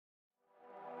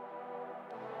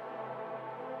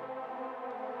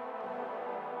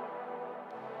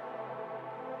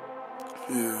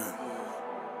Yeah.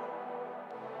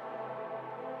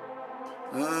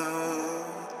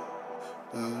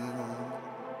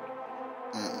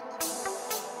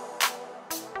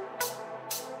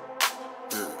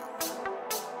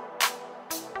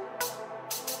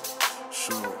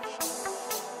 Sure.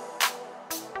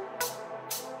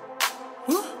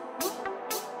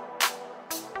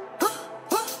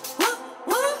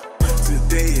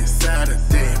 Today is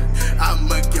Saturday,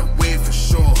 I'ma get way for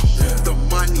sure. The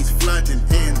money's flooding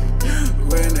in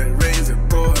when it rains it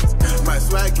pours. My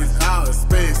swag is out of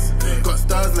space, got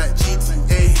stars like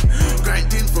GTA,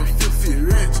 grinding for filthy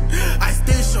rich. I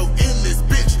stay show in this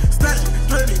bitch, stash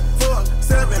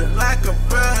 24/7 like a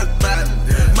bird man.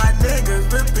 My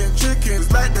niggas ripping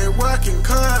chickens like they working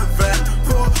caravan.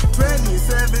 For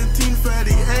 2017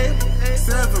 38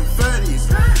 730s,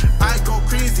 I go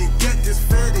crazy, get this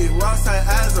fetty whilst I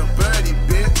as a birdie,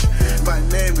 bitch. My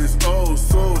name is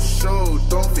Ososho,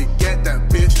 don't forget that,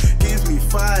 bitch. Give me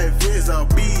 5 years, I'll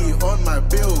be on my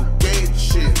Bill Gates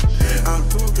shit. I'm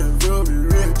talking really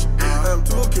rich, I'm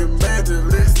talking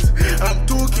medalist, I'm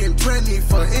talking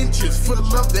 24 inches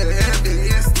full of the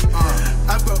heaviest.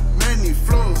 I've got many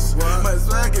flows, my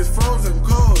swag is frozen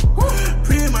cold.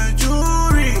 Prima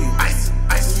jewelry, ice,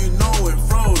 ice, you know it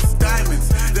froze. Diamonds,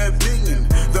 they're blinging,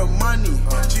 the money,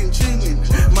 ching-chinging.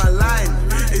 My line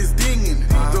is dinging,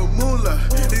 the moolah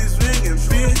is ringing,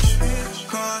 bitch.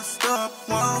 Can't stop,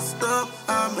 won't stop,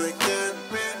 I'ma get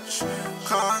rich.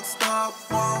 Can't stop,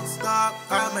 won't stop,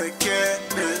 I'ma get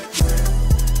rich.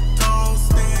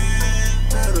 Toasting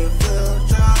to the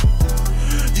future.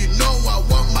 You know I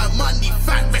want my money,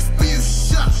 fat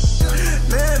retribution.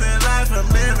 Living life, I'm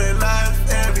living life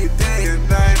every day and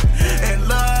night. In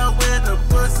love with the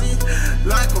pussy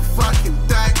like a fucking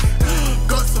dyke.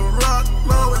 Got some rock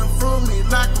flowing through me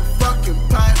like a fucking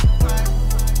pipe.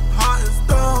 Heart is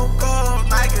stone cold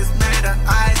like it's made of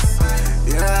ice.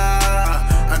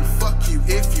 Yeah, and fuck you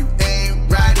if you ain't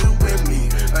riding with me.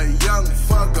 A young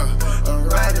fucker, I'm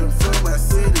riding through my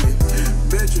city.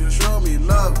 Bitches show me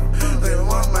love, they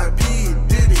want my P.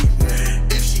 Diddy.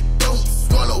 If she don't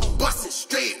swallow, bust it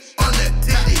straight on the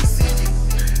titties.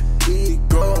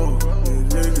 Ego,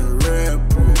 nigga Red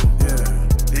Bull,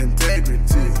 yeah.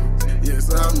 Integrity, yes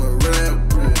I'm a Red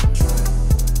Bull.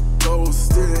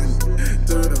 Toasting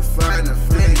to the finer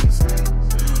flames.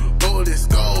 All this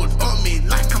gold on me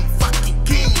like I'm fucking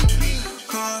king.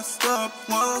 Can't stop,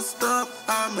 won't stop,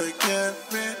 I'ma get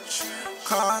rich.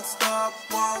 Can't stop,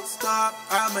 won't stop,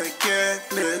 I'ma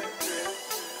get lit.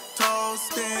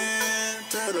 Toasting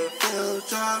to the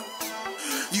future.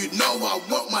 You know I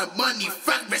want my money,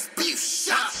 fat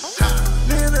retribution.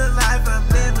 Living life, I'm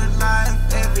living life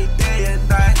every day and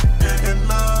night. In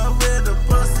love with the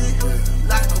pussy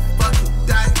like a fucking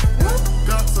dyke.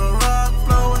 Got some rock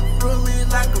flowing through me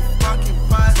like a fucking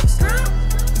pipe. It's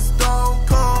stone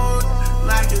cold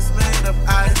like it's made of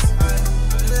ice.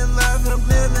 Living life, I'm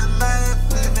living life,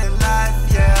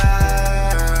 yeah.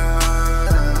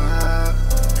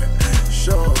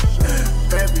 Sure,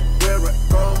 everywhere I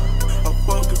go, I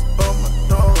focus on my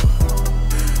door.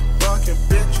 Fucking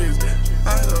bitches, I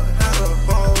don't have a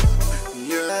home.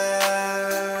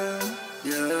 Yeah,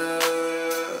 yeah,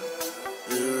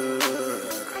 yeah.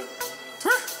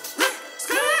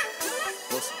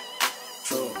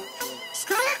 Ososho,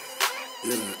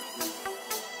 yeah.